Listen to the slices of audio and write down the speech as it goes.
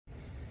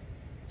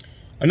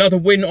Another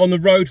win on the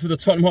road for the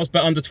Tottenham Hotspur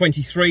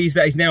under-23s.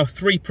 That is now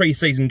 3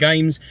 pre-season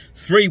games,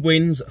 3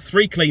 wins,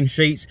 3 clean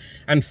sheets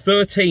and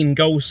 13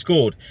 goals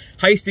scored.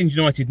 Hastings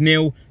United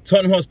 0,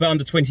 Tottenham Hotspur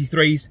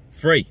under-23s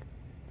 3.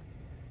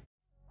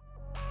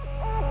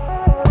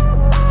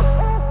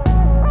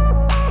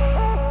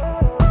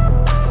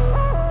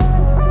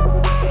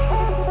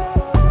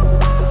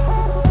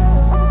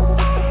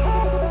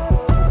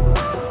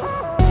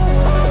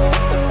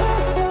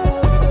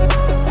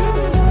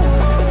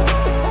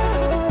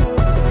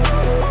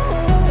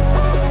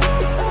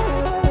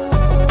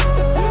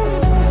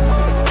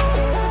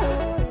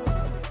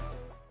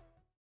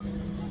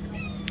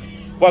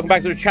 Welcome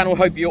back to the channel,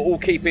 hope you're all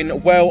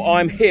keeping well.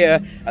 I'm here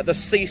at the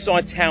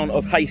seaside town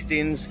of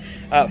Hastings,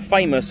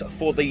 famous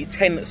for the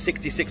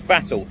 1066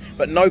 battle,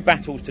 but no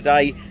battles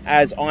today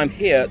as I'm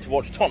here to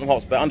watch Tottenham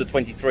Hotspur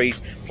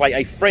under-23s play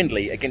a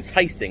friendly against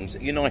Hastings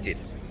United.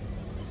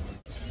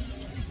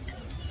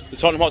 The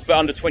Tottenham Hotspur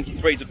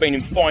under-23s have been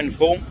in fine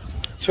form,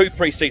 2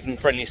 pre-season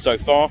friendlies so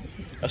far,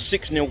 a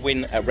 6-0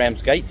 win at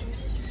Ramsgate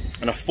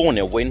and a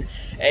 4-0 win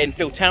at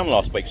Enfield Town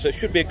last week, so it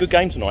should be a good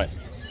game tonight.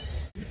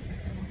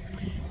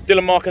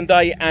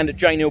 Markanday and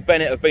J.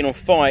 Bennett have been on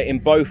fire in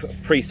both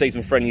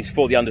pre-season friendlies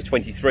for the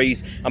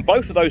under-23s, and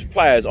both of those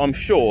players, I'm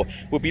sure,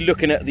 will be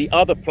looking at the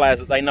other players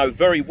that they know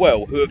very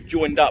well who have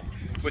joined up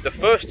with the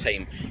first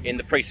team in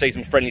the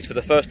pre-season friendlies for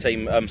the first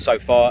team so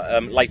far,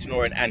 Leyton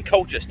Orient and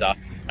Colchester.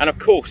 And of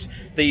course,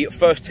 the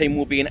first team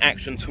will be in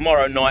action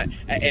tomorrow night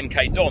at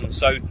MK Dons.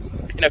 So,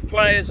 you know,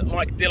 players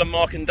like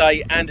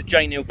Markanday and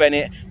J.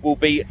 Bennett will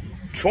be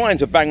trying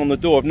to bang on the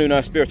door of Nuno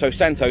Espirito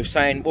Santo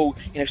saying, well,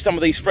 you know, some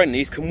of these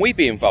friendlies, can we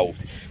be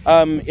involved?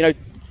 You know,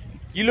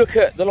 you look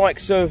at the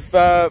likes of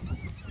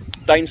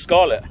Dane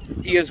Scarlett.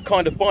 He has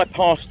kind of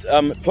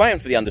bypassed playing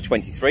for the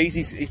under-23s.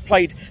 He's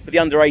played for the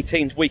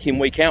under-18s week in,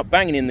 week out,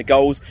 banging in the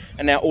goals,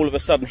 and now all of a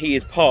sudden he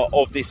is part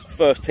of this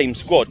first team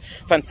squad.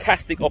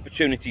 Fantastic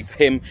opportunity for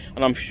him,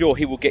 and I'm sure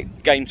he will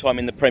get game time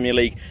in the Premier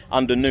League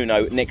under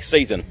Nuno next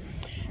season.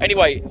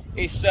 Anyway,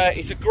 it's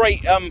a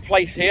great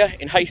place here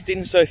in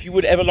Hastings, so if you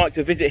would ever like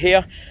to visit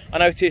here, I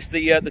noticed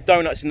the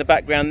donuts in the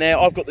background there.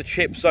 I've got the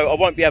chips, so I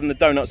won't be having the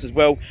donuts as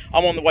well.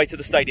 I'm on the way to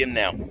the stadium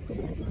now.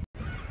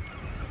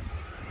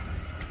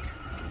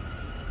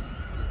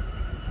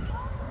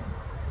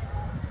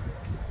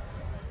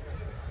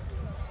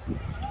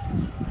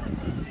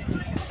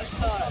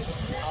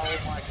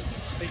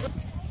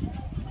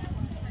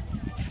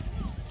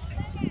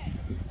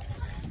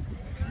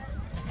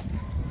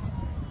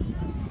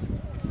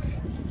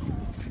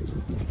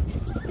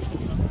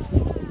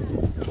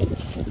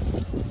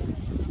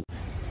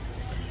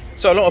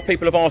 So a lot of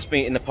people have asked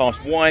me in the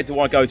past, why do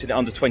I go to the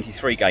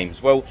under-23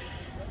 games? Well,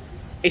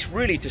 it's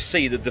really to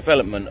see the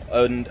development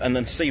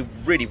and see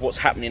really what's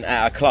happening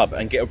at our club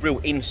and get a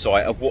real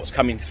insight of what's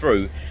coming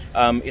through,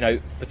 you know,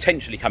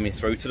 potentially coming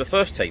through to the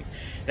first team.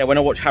 Now, when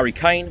I watch Harry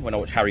Kane, when I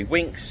watch Harry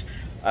Winks,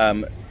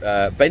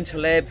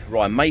 Bentaleb,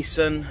 Ryan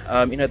Mason,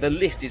 you know, the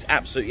list is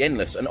absolutely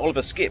endless, and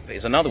Oliver Skipp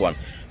is another one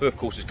who of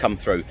course has come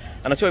through.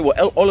 And I tell you what,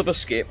 Oliver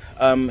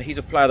Skipp, he's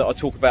a player that I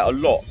talk about a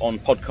lot on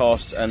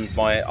podcasts and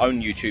my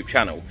own YouTube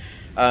channel.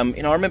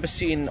 You know, I remember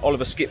seeing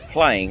Oliver Skipp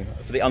playing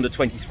for the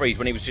under-23s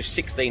when he was just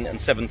 16 and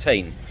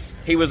 17.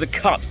 He was a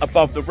cut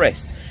above the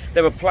rest.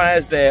 There were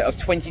players there of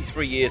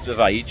 23 years of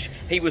age.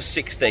 He was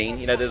 16.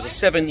 You know, there's a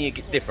 7-year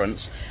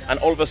difference, and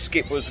Oliver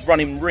Skipp was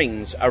running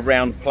rings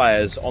around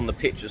players on the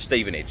pitch at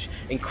Stevenage.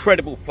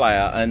 Incredible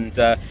player, and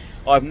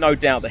I have no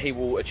doubt that he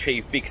will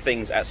achieve big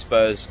things at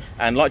Spurs.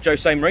 And like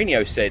Jose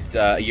Mourinho said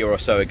a year or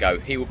so ago,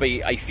 he will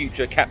be a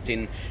future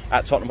captain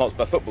at Tottenham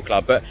Hotspur Football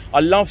Club. But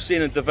I love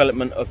seeing the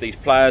development of these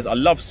players. I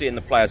love seeing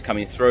the players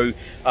coming through.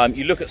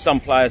 You look at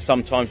some players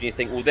sometimes and you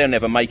think, well, they'll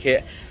never make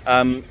it.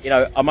 You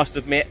know, I must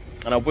admit,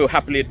 and I will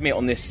happily admit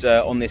on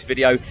this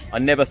video, I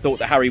never thought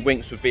that Harry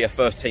Winks would be a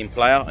first team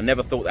player. I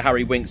never thought that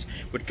Harry Winks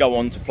would go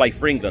on to play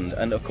for England,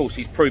 and of course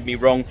he's proved me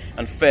wrong,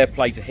 and fair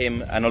play to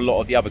him and a lot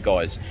of the other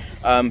guys.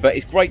 But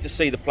it's great to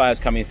see the players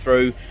coming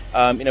through.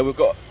 You know, we've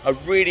got a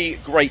really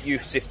great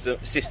youth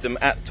system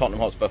at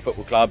Tottenham Hotspur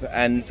Football Club,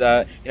 and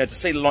you know, to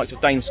see the likes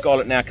of Dane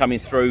Scarlett now coming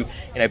through,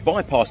 you know,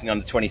 bypassing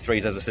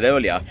under-23s as I said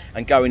earlier,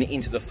 and going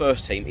into the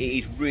first team, it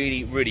is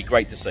really, really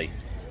great to see.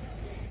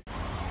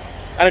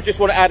 And I just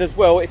want to add as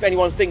well, if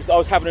anyone thinks that I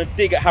was having a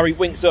dig at Harry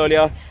Winks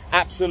earlier,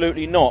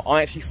 absolutely not.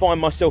 I actually find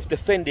myself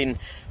defending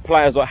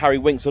players like Harry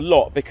Winks a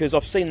lot because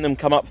I've seen them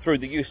come up through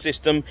the youth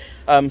system,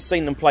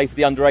 seen them play for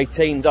the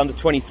under-18s,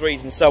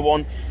 under-23s and so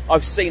on.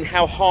 I've seen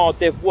how hard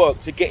they've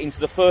worked to get into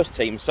the first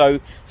team. So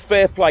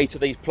fair play to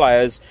these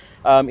players.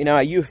 You know,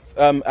 our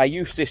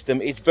youth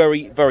system is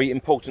very, very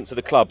important to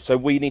the club. So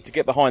we need to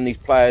get behind these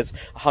players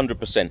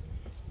 100%.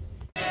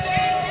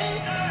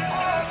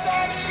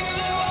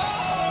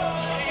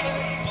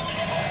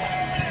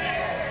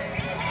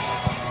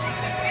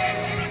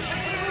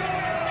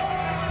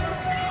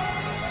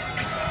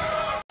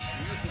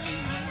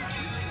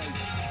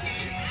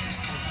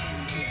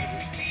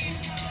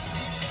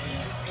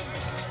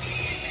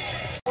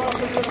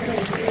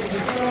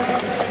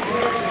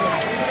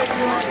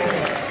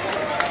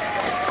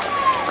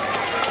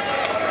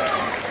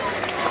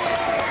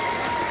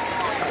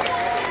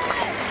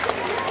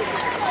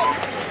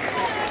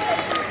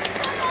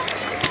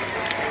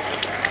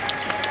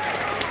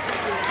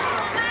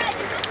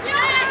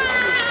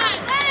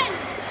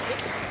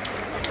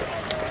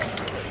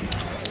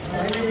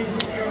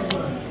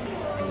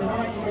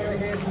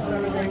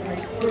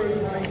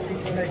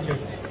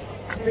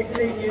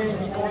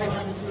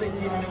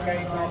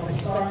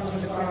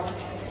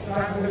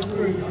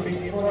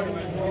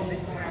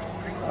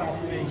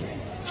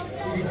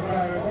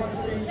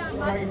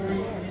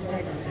 bravery and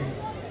integrity.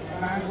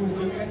 A man who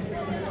will do anything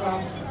in the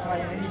club and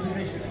play any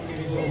position in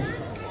his role.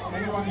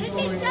 Anyone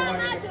enjoying the way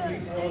that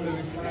Pete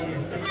Rollins play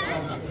is big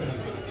club too.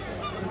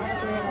 The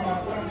matter of our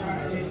one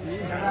matches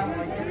is about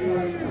my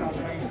February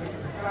salvation.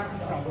 The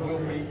Samsung will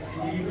be.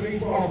 Will you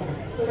please welcome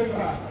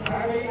Super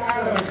Harry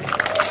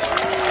Allen.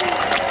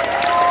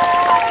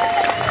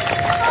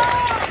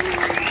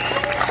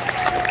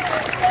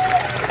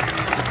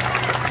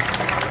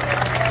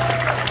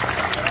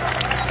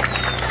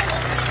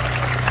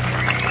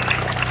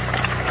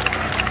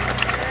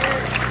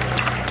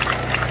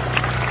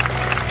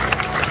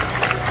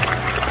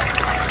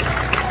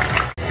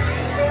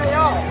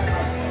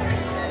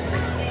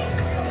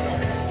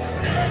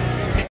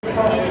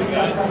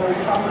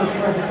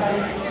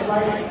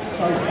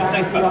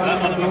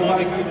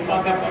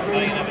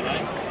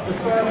 The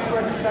first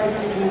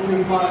presentation will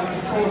be by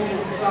the Sporting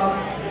Club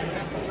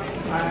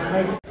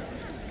and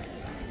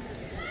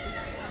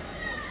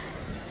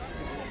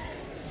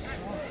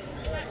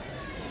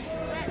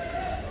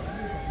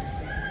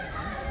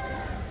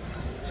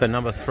So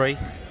number 3,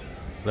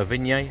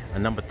 Lavigne,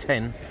 and number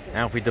 10,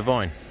 Alfie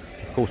Devine,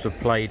 of course have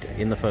played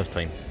in the first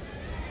team.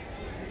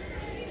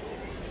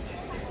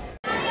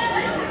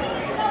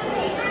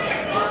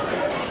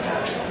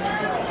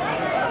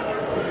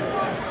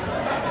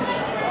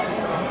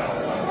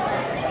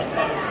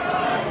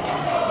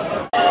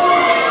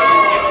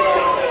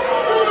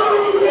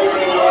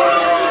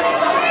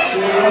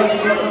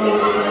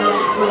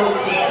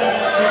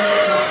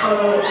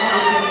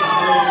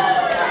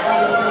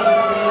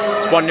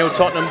 It's 1-0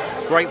 Tottenham.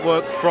 Great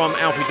work from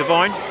Alfie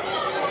Devine.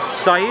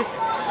 Saved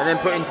and then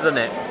put into the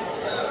net.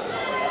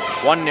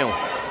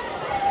 1-0.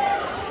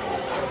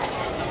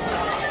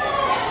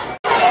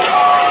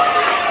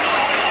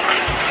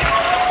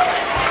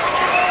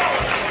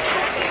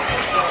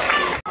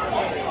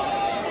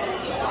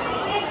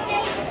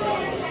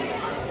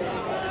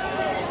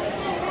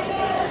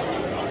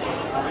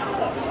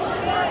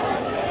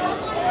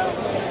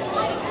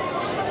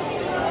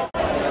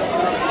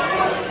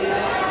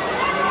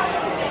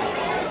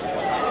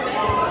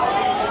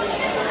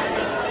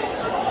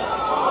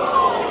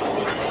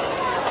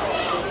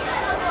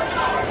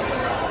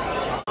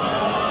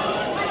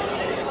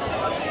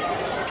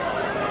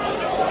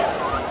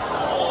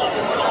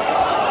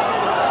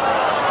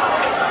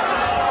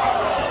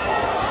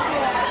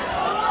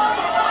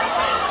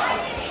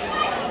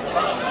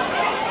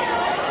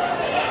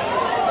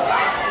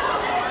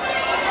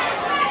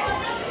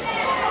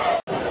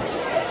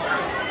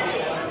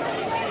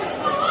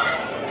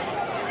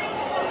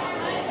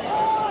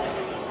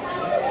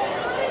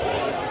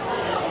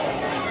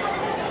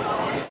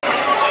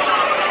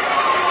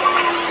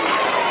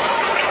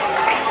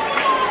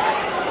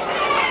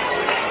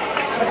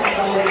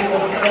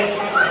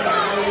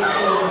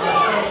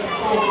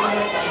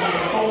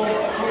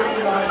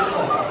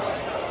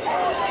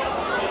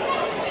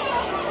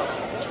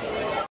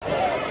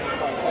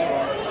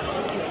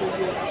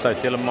 So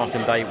Dylan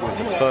Markanday with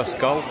the first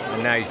goal,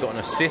 and now he's got an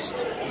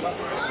assist.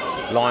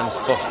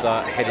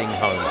 Lyons-Foster heading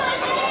home.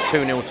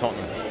 2-0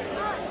 Tottenham.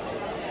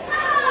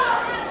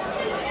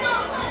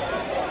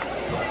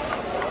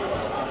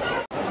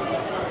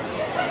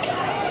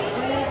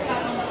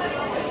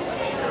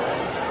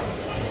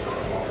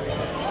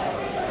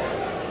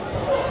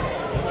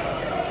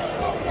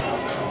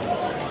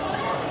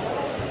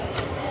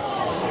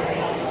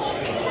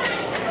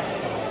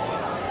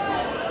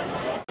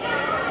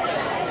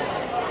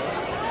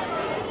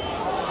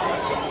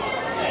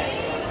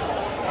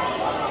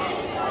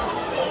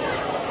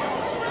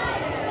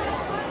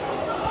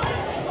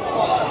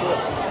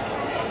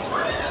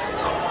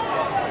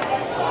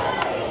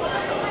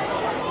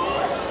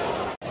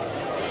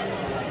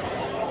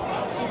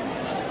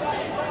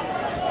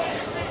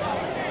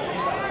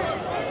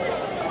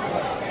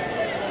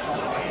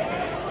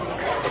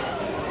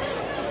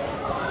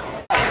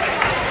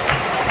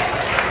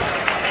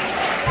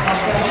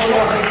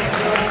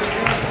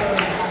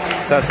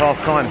 So it's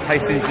half time.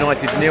 Hastings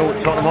United 0,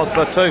 Tottenham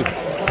Hotspur 2.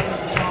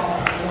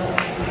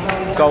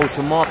 Goals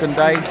from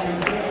Markanday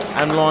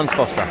and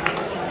Lyons-Foster.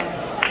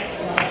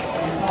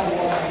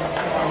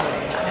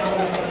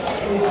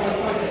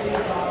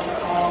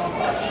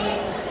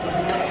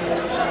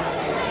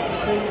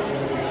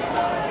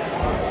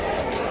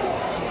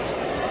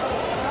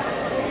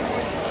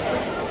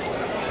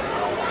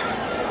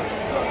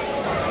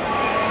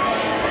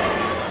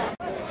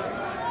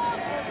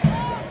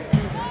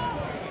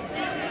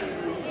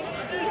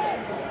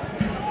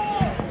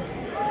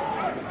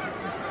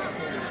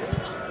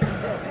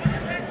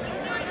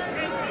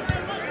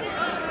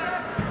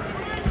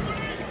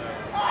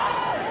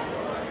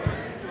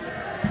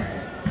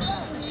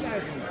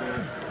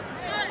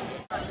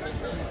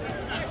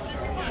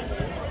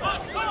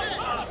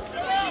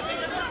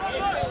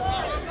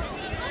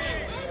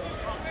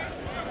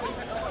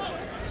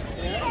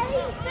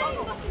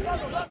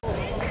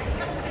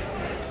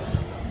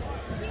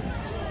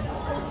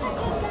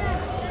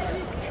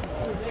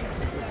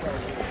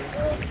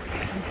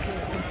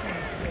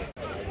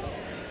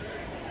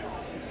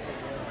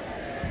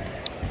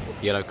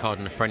 Yellow card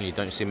in the friendly,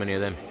 don't see many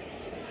of them.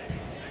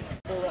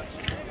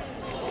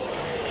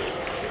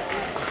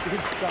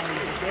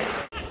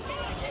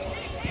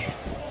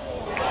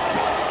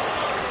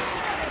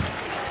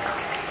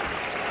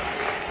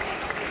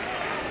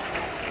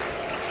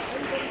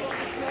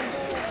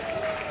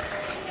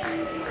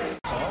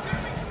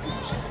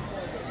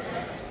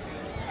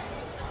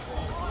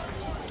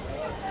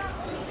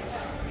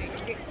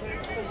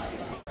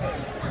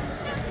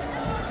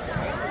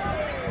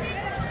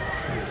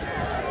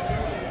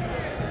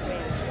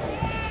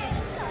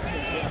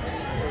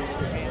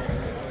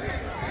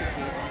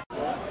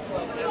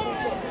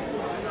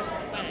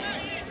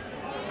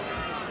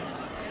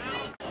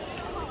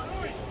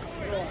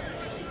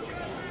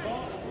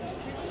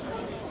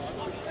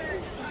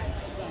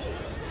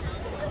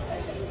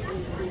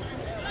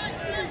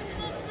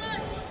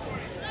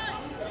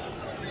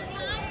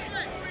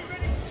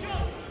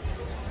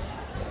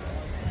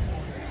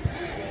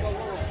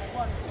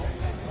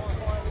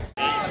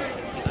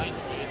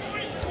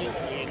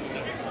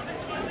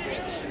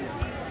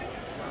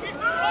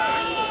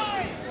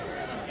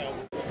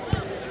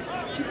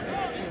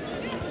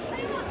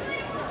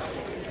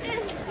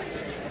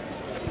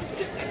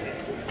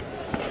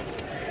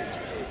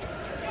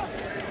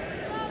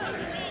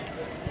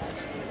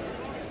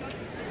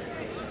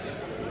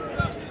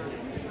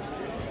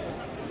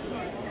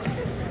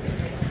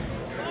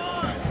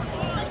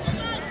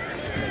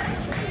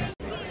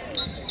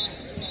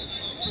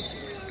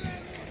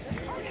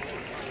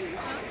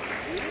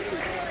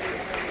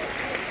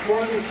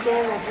 Final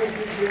score of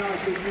Hastings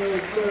United nil,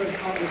 Spurs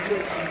on the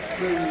pitch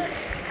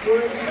 3-3.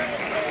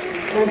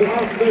 On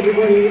behalf of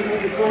everybody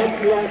at the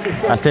club, we'd like to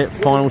thank. That's it,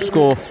 final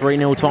score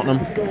 3-0 Tottenham.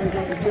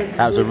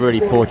 That was a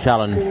really poor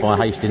challenge by a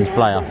Hastings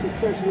player.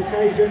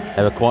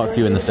 There were quite a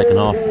few in the second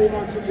half. Just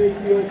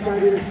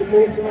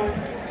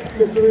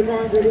a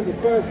reminder that the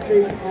first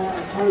team are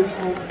at home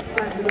on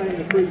Saturday in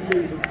the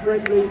pre-season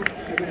friendly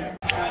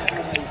against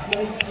have a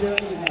safe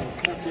journey home.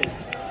 Thank you.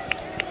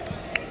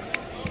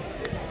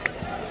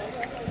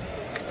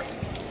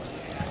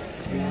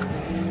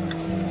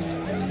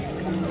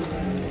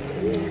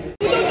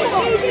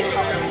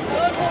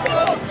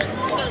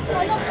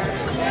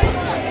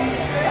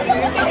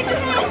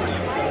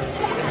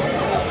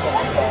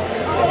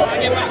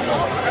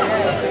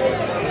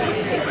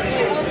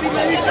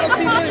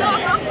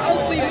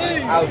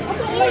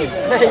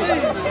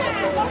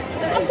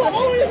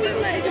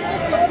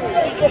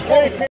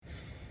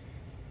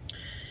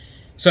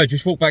 So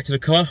just walked back to the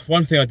car.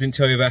 One thing I didn't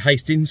tell you about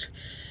Hastings,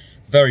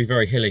 very,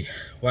 very hilly.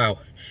 Wow.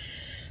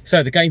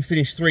 So the game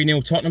finished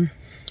 3-0 Tottenham.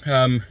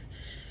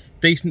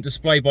 Decent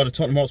display by the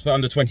Tottenham Hotspur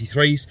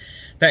under-23s.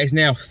 That is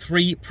now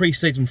 3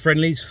 pre-season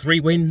friendlies, 3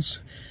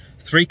 wins,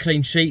 3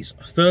 clean sheets,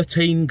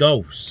 13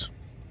 goals.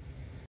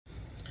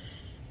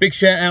 Big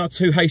shout out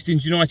to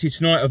Hastings United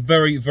tonight, a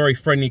very, very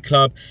friendly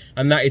club,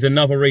 and that is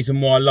another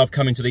reason why I love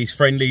coming to these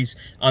friendlies,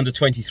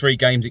 under-23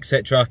 games,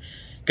 etc.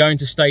 Going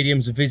to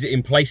stadiums and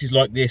visiting places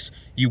like this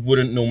you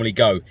wouldn't normally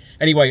go.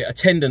 Anyway,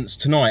 attendance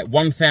tonight,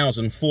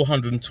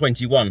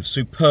 1,421.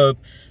 Superb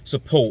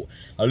support.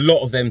 A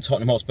lot of them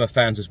Tottenham Hotspur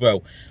fans as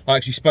well. I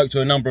actually spoke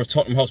to a number of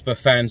Tottenham Hotspur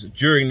fans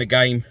during the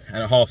game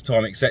and at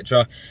half-time,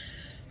 etc.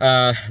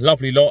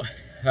 Lovely lot.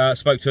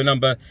 Spoke to a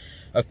number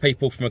of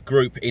people from a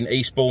group in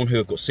Eastbourne who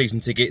have got season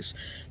tickets.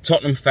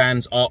 Tottenham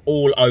fans are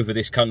all over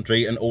this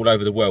country and all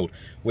over the world.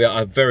 We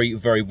are a very,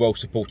 very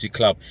well-supported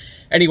club.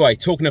 Anyway,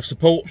 talking of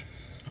support,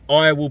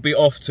 I will be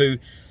off to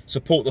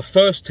support the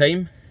first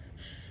team,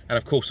 and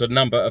of course a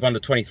number of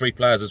under-23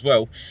 players as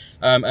well,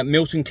 at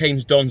Milton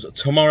Keynes Dons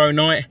tomorrow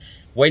night,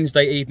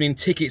 Wednesday evening.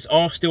 Tickets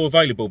are still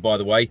available, by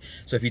the way,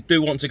 so if you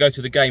do want to go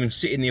to the game and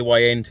sit in the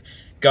away end,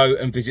 go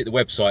and visit the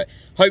website.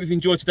 Hope you've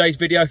enjoyed today's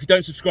video. If you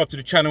don't subscribe to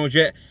the channel as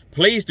yet,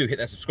 please do hit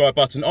that subscribe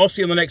button. I'll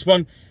see you on the next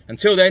one.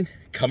 Until then,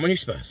 come on you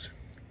Spurs.